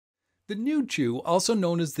The Nuchu, also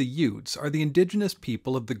known as the Utes, are the indigenous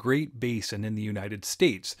people of the Great Basin in the United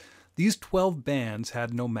States. These 12 bands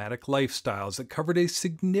had nomadic lifestyles that covered a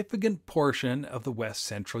significant portion of the west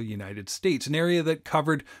central United States, an area that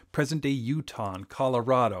covered present-day Utah and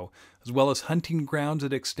Colorado, as well as hunting grounds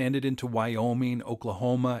that extended into Wyoming,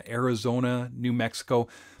 Oklahoma, Arizona, New Mexico.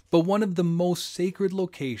 But one of the most sacred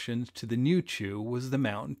locations to the Nuchu was the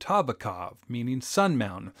mountain Tabakov, meaning Sun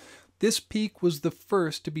Mountain. This peak was the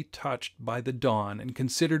first to be touched by the dawn and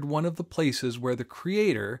considered one of the places where the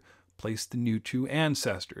Creator placed the Nuchu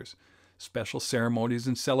ancestors. Special ceremonies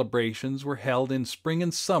and celebrations were held in spring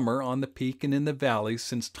and summer on the peak and in the valleys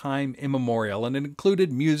since time immemorial, and it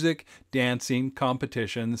included music, dancing,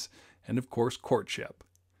 competitions, and of course courtship.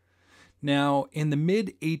 Now, in the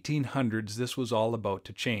mid-1800s, this was all about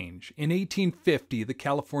to change. In 1850, the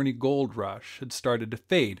California gold rush had started to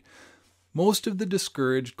fade. Most of the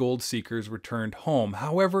discouraged gold seekers returned home.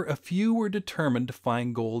 However, a few were determined to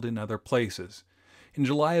find gold in other places. In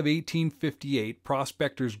July of 1858,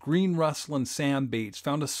 prospectors Green Russell and Sam Bates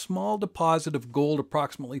found a small deposit of gold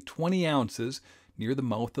approximately 20 ounces near the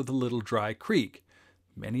mouth of the Little Dry Creek.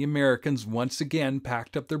 Many Americans once again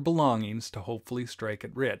packed up their belongings to hopefully strike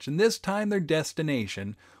it rich, and this time their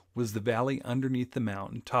destination was the valley underneath the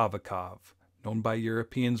mountain Tavakov, known by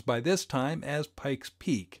Europeans by this time as Pikes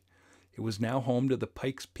Peak. It was now home to the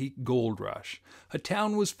Pikes Peak Gold Rush. A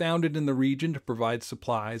town was founded in the region to provide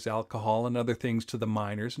supplies, alcohol, and other things to the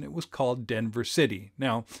miners, and it was called Denver City.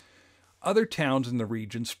 Now, other towns in the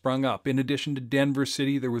region sprung up. In addition to Denver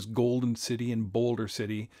City, there was Golden City and Boulder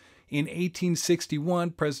City. In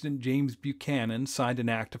 1861, President James Buchanan signed an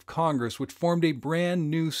act of Congress which formed a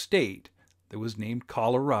brand new state that was named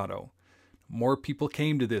Colorado. More people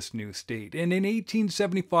came to this new state, and in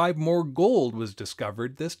 1875 more gold was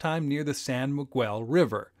discovered, this time near the San Miguel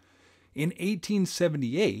River. In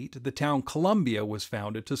 1878, the town Columbia was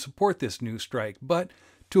founded to support this new strike, but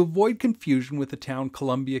to avoid confusion with the town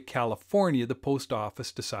Columbia, California, the post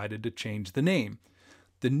office decided to change the name.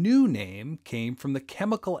 The new name came from the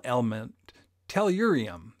chemical element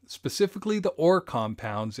tellurium, specifically the ore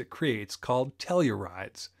compounds it creates called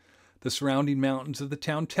tellurides. The surrounding mountains of the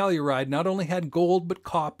town Telluride not only had gold, but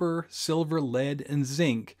copper, silver, lead, and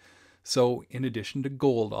zinc. So, in addition to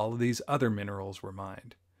gold, all of these other minerals were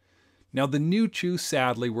mined. Now, the Nuchu,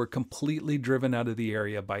 sadly, were completely driven out of the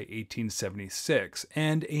area by 1876,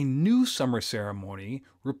 and a new summer ceremony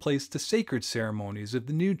replaced the sacred ceremonies of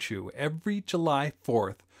the Nuchu. Every July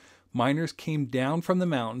 4th, miners came down from the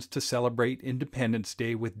mountains to celebrate Independence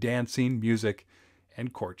Day with dancing, music,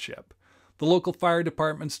 and courtship. The local fire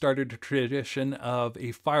department started a tradition of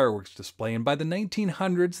a fireworks display, and by the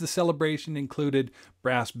 1900s, the celebration included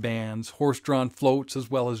brass bands, horse-drawn floats, as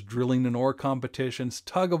well as drilling and ore competitions,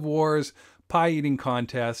 tug-of-wars, pie-eating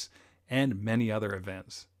contests, and many other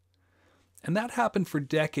events. And that happened for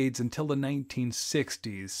decades until the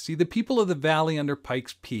 1960s. See, the people of the valley under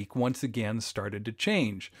Pikes Peak once again started to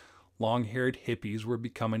change. Long-haired hippies were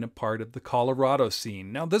becoming a part of the Colorado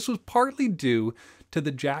scene. Now, this was partly due to the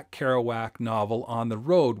Jack Kerouac novel On the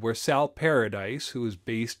Road, where Sal Paradise, who is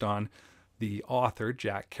based on the author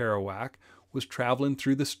Jack Kerouac, was traveling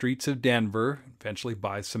through the streets of Denver, eventually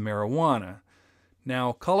buys some marijuana.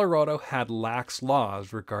 Now, Colorado had lax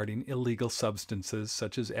laws regarding illegal substances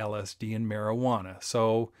such as LSD and marijuana,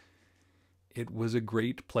 so it was a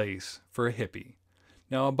great place for a hippie.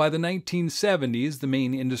 Now, by the 1970s, the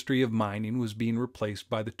main industry of mining was being replaced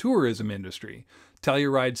by the tourism industry.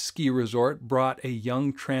 Telluride Ski Resort brought a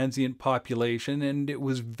young transient population, and it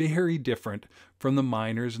was very different from the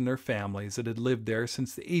miners and their families that had lived there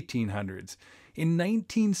since the 1800s. In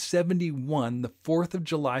 1971, the 4th of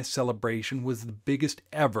July celebration was the biggest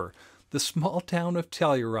ever. The small town of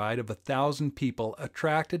Telluride of 1,000 people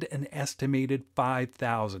attracted an estimated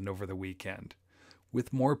 5,000 over the weekend.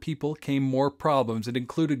 With more people came more problems. It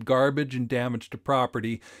included garbage and damage to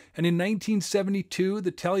property. And in 1972,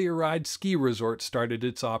 the Telluride Ski Resort started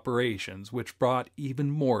its operations, which brought even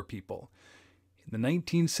more people. The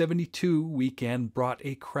 1972 weekend brought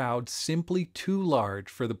a crowd simply too large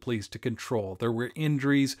for the police to control. There were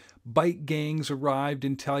injuries. Bike gangs arrived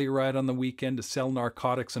in Telluride on the weekend to sell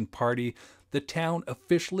narcotics and party. The town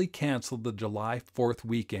officially canceled the July 4th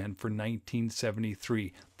weekend for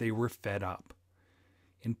 1973. They were fed up.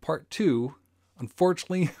 In part 2,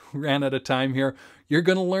 unfortunately, we ran out of time here, you're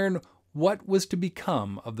going to learn what was to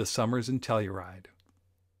become of the summers in Telluride.